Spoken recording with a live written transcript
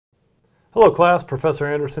Hello class, Professor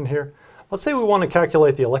Anderson here. Let's say we want to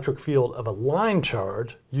calculate the electric field of a line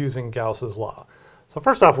charge using Gauss's law. So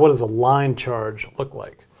first off, what does a line charge look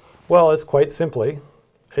like? Well, it's quite simply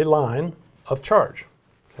a line of charge.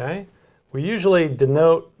 Okay? We usually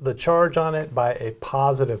denote the charge on it by a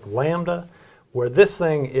positive lambda, where this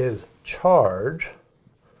thing is charge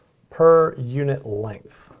per unit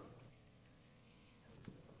length.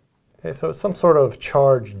 Okay, so it's some sort of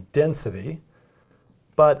charge density,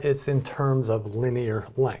 but it's in terms of linear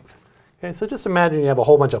length. Okay, so just imagine you have a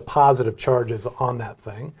whole bunch of positive charges on that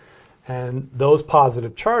thing, and those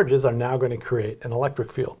positive charges are now going to create an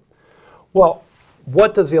electric field. Well,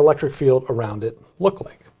 what does the electric field around it look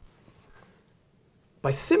like?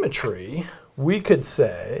 By symmetry, we could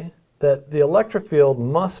say that the electric field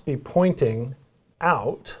must be pointing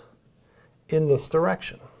out in this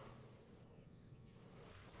direction.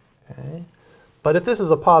 Okay. But if this is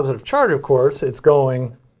a positive charge, of course, it's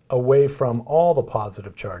going away from all the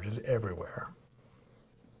positive charges everywhere.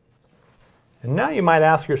 And now you might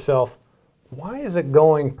ask yourself, why is it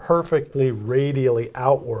going perfectly radially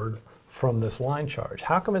outward from this line charge?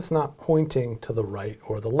 How come it's not pointing to the right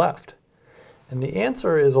or the left? And the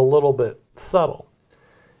answer is a little bit subtle.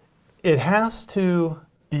 It has to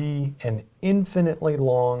be an infinitely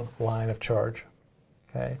long line of charge.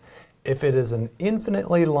 Okay? If it is an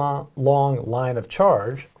infinitely long line of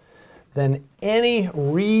charge, then any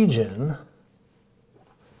region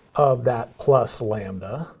of that plus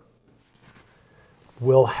lambda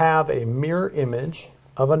will have a mirror image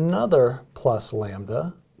of another plus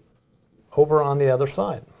lambda over on the other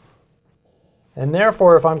side. And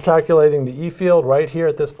therefore, if I'm calculating the E field right here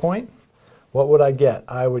at this point, what would I get?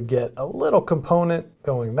 I would get a little component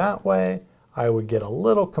going that way. I would get a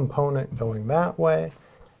little component going that way.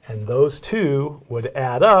 And those two would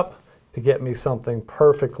add up to get me something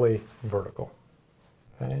perfectly vertical.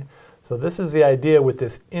 Okay? So this is the idea with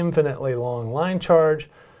this infinitely long line charge.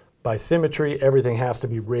 By symmetry, everything has to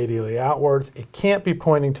be radially outwards. It can't be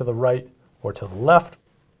pointing to the right or to the left.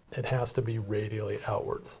 It has to be radially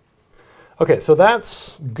outwards. Okay, so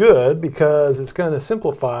that's good because it's going to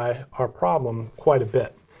simplify our problem quite a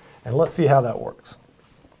bit. And let's see how that works.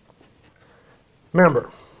 Remember,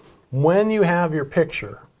 when you have your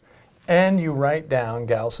picture and you write down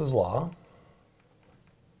Gauss's law,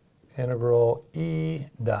 integral E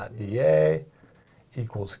dot dA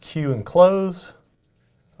equals Q enclosed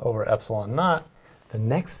over epsilon naught, the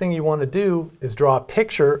next thing you want to do is draw a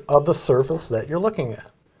picture of the surface that you're looking at.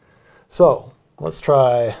 So let's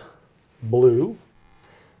try blue.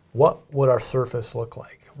 What would our surface look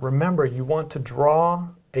like? Remember, you want to draw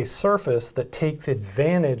a surface that takes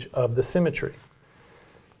advantage of the symmetry.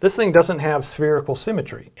 This thing doesn't have spherical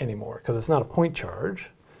symmetry anymore because it's not a point charge.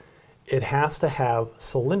 It has to have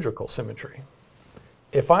cylindrical symmetry.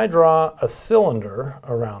 If I draw a cylinder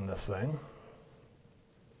around this thing,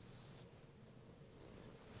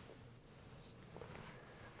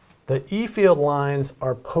 the E field lines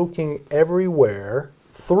are poking everywhere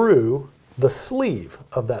through the sleeve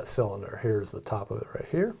of that cylinder. Here's the top of it right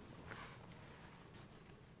here.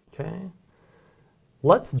 Okay.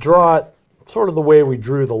 Let's draw it sort of the way we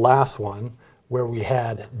drew the last one, where we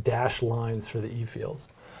had dashed lines for the E fields.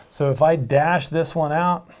 So if I dash this one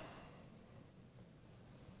out,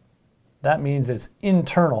 that means it's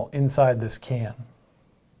internal inside this can.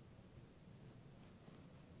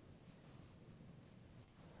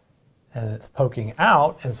 And it's poking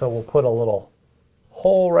out, and so we'll put a little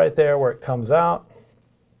hole right there where it comes out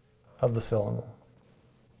of the cylinder.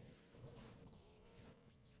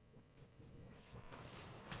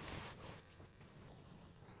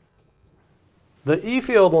 The E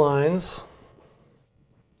field lines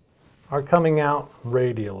are coming out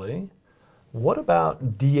radially. What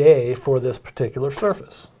about dA for this particular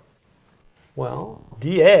surface? Well,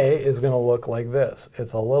 dA is going to look like this.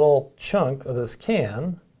 It's a little chunk of this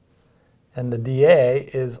can, and the dA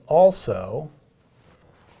is also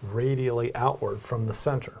radially outward from the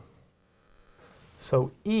center.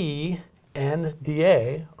 So E and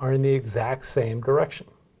dA are in the exact same direction.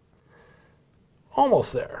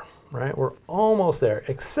 Almost there. Right? We're almost there,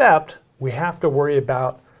 except we have to worry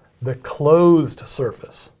about the closed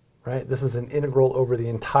surface. Right? This is an integral over the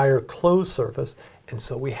entire closed surface, and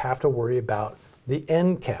so we have to worry about the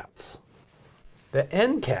end caps. The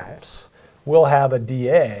end caps will have a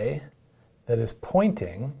dA that is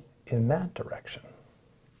pointing in that direction.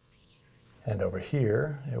 And over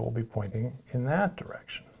here, it will be pointing in that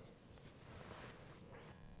direction.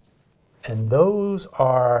 And those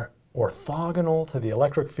are orthogonal to the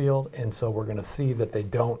electric field, and so we're going to see that they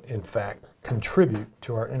don't, in fact, contribute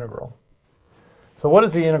to our integral. So what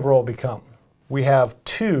does the integral become? We have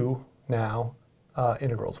two now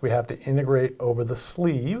integrals. We have to integrate over the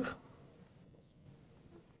sleeve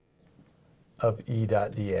of E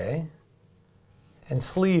dot dA. And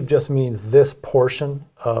sleeve just means this portion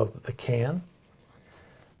of the can.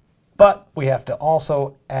 But we have to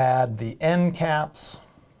also add the end caps.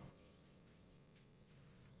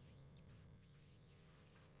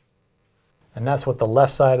 And that's what the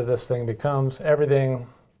left side of this thing becomes. Everything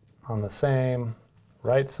on the same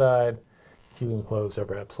right side, Q enclosed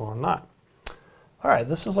over epsilon naught. All right,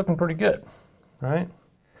 this is looking pretty good, right?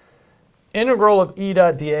 Integral of E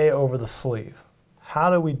dot dA over the sleeve. How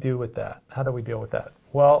do we do with that? How do we deal with that?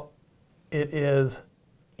 Well, it is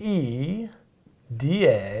E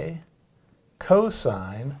dA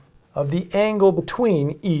cosine of the angle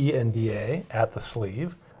between E and dA at the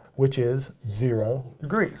sleeve, which is 0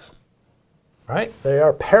 degrees. Right? They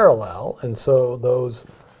are parallel, and so those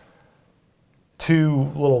two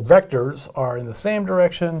little vectors are in the same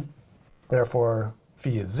direction. Therefore,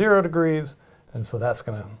 phi is 0 degrees, and so that's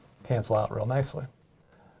going to cancel out real nicely.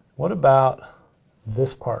 What about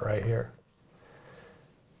this part right here?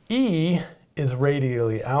 E is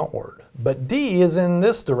radially outward, but D is in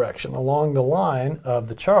this direction along the line of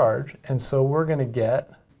the charge, and so we're going to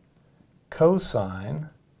get cosine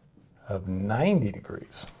of 90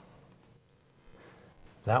 degrees.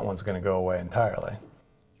 That one's going to go away entirely.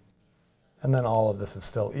 And then all of this is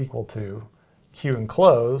still equal to Q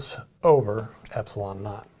enclosed over epsilon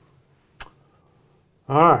naught.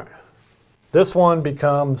 All right. This one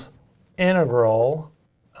becomes integral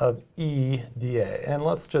of E dA. And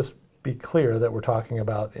let's just be clear that we're talking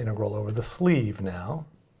about integral over the sleeve now.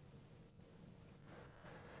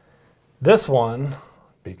 This one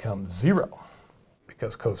becomes 0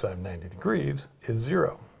 because cosine of 90 degrees is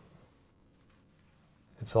 0.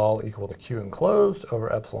 It's all equal to Q enclosed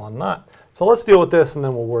over epsilon naught. So let's deal with this and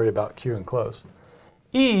then we'll worry about Q enclosed.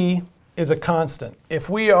 E is a constant. If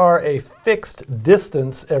we are a fixed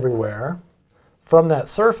distance everywhere from that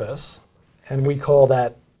surface, and we call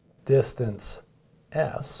that distance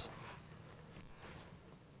S,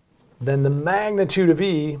 then the magnitude of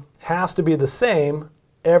E has to be the same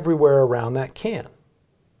everywhere around that can,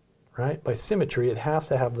 right? By symmetry, it has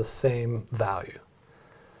to have the same value.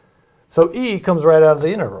 So E comes right out of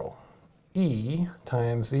the integral. E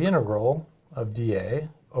times the integral of dA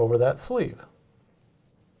over that sleeve.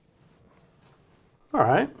 All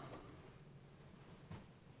right.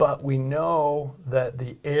 But we know that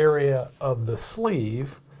the area of the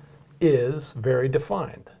sleeve is very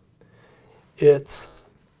defined. It's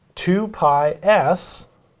 2 pi s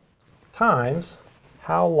times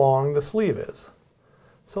how long the sleeve is.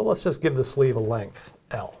 So let's just give the sleeve a length,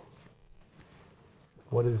 L.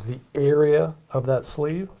 What is the area of that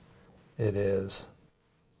sleeve? It is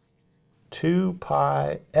 2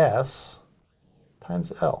 pi s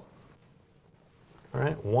times L. All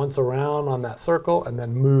right, once around on that circle, and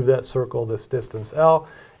then move that circle this distance L,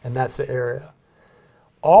 and that's the area.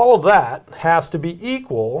 All of that has to be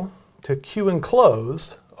equal to Q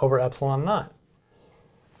enclosed over epsilon naught.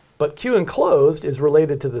 But Q enclosed is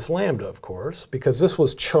related to this lambda, of course, because this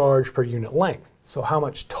was charge per unit length. So how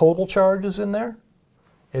much total charge is in there?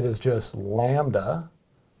 It is just lambda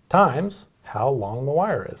times how long the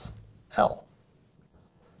wire is, L.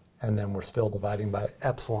 And then we're still dividing by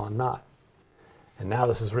epsilon naught. And now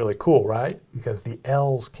this is really cool, right? Because the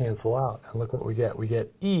L's cancel out. And look what we get. We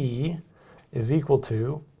get E is equal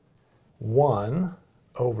to 1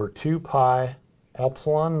 over 2 pi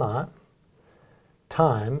epsilon naught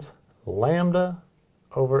times lambda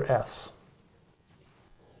over S.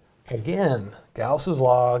 Again, Gauss's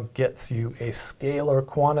law gets you a scalar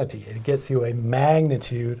quantity. It gets you a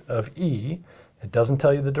magnitude of E. It doesn't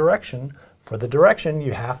tell you the direction. For the direction,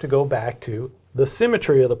 you have to go back to the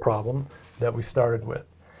symmetry of the problem that we started with.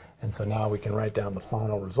 And so now we can write down the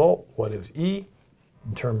final result. What is E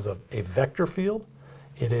in terms of a vector field?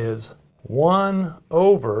 It is 1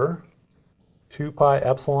 over 2 pi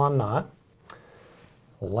epsilon naught,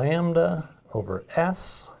 lambda over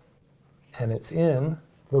S, and it's in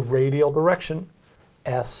the radial direction,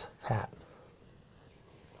 S hat.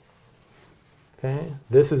 Okay,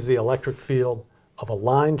 this is the electric field of a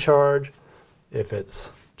line charge if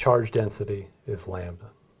its charge density is lambda.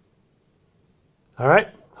 All right,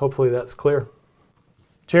 hopefully that's clear.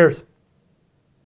 Cheers.